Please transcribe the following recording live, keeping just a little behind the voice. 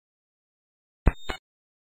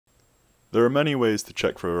There are many ways to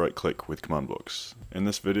check for a right click with command blocks. In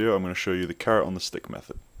this video I'm going to show you the carrot on the stick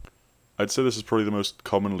method. I'd say this is probably the most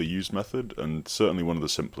commonly used method and certainly one of the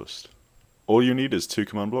simplest. All you need is 2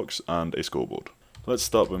 command blocks and a scoreboard. Let's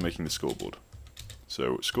start by making the scoreboard.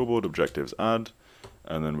 So scoreboard objectives add,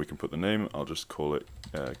 and then we can put the name. I'll just call it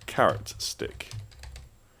carrot stick.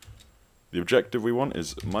 The objective we want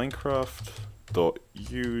is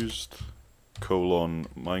minecraft.used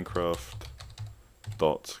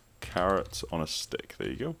minecraft.carrot on a stick. There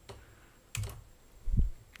you go.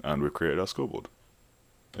 And we've created our scoreboard.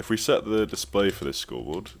 If we set the display for this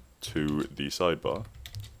scoreboard to the sidebar,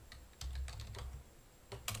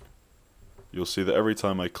 you'll see that every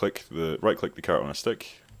time I right click the carrot on a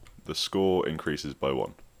stick, the score increases by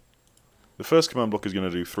 1. The first command block is going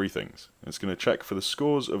to do 3 things. It's going to check for the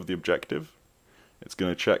scores of the objective, it's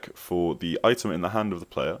going to check for the item in the hand of the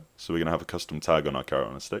player, so we're going to have a custom tag on our carrot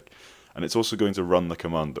on a stick, and it's also going to run the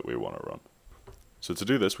command that we want to run. So to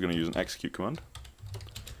do this we're going to use an execute command,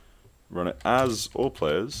 run it as all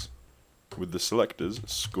players with the selectors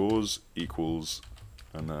scores equals,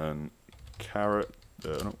 and then carrot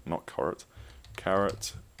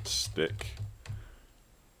stick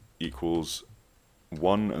equals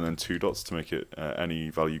 1 and then 2 dots to make it any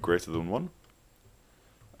value greater than 1,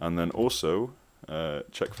 and then also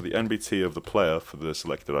check for the NBT of the player for the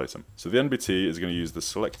selected item. So the NBT is going to use the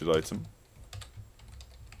selected item.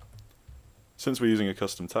 Since we're using a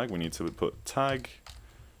custom tag, we need to put tag,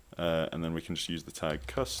 and then we can just use the tag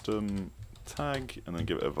custom tag and then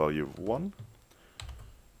give it a value of 1.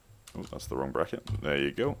 Oh, that's the wrong bracket. There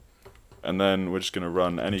you go. And then we're just going to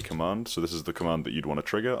run any command. So this is the command that you'd want to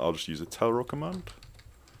trigger. I'll just use a tellraw command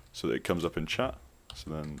so that it comes up in chat.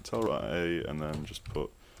 So then tellraw A and then just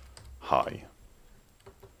put hi.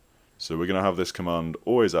 So we're going to have this command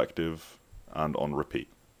always active and on repeat.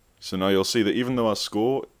 So now you'll see that even though our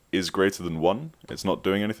score is greater than 1, it's not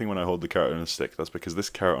doing anything when I hold the carrot on a stick. That's because this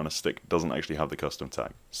carrot on a stick doesn't actually have the custom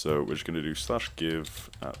tag. So we're just going to do /give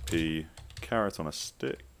 @p carrot on a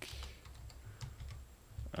stick,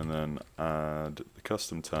 and then add the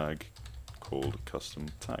custom tag called custom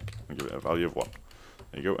tag and give it a value of 1.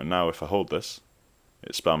 There you go. And now if I hold this,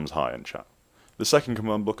 it spams hi in chat. The second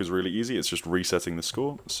command block is really easy. It's just resetting the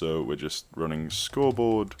score. So we're just running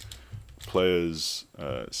scoreboard players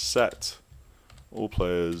set all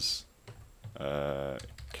players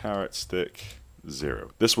carrot stick 0.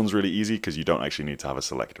 This one's really easy because you don't actually need to have a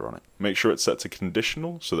selector on it. Make sure it's set to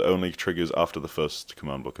conditional so that it only triggers after the first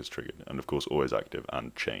command block is triggered, and of course always active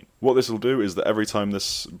and chain. What this will do is that every time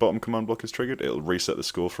this bottom command block is triggered, it'll reset the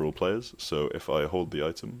score for all players. So if I hold the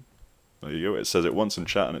item, there you go, it says it once in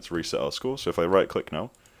chat and it's reset our score. So if I right click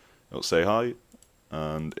now, it'll say hi,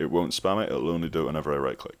 and it won't spam it, it'll only do it whenever I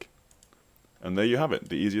right click. And there you have it,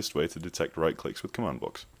 the easiest way to detect right clicks with command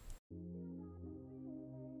blocks.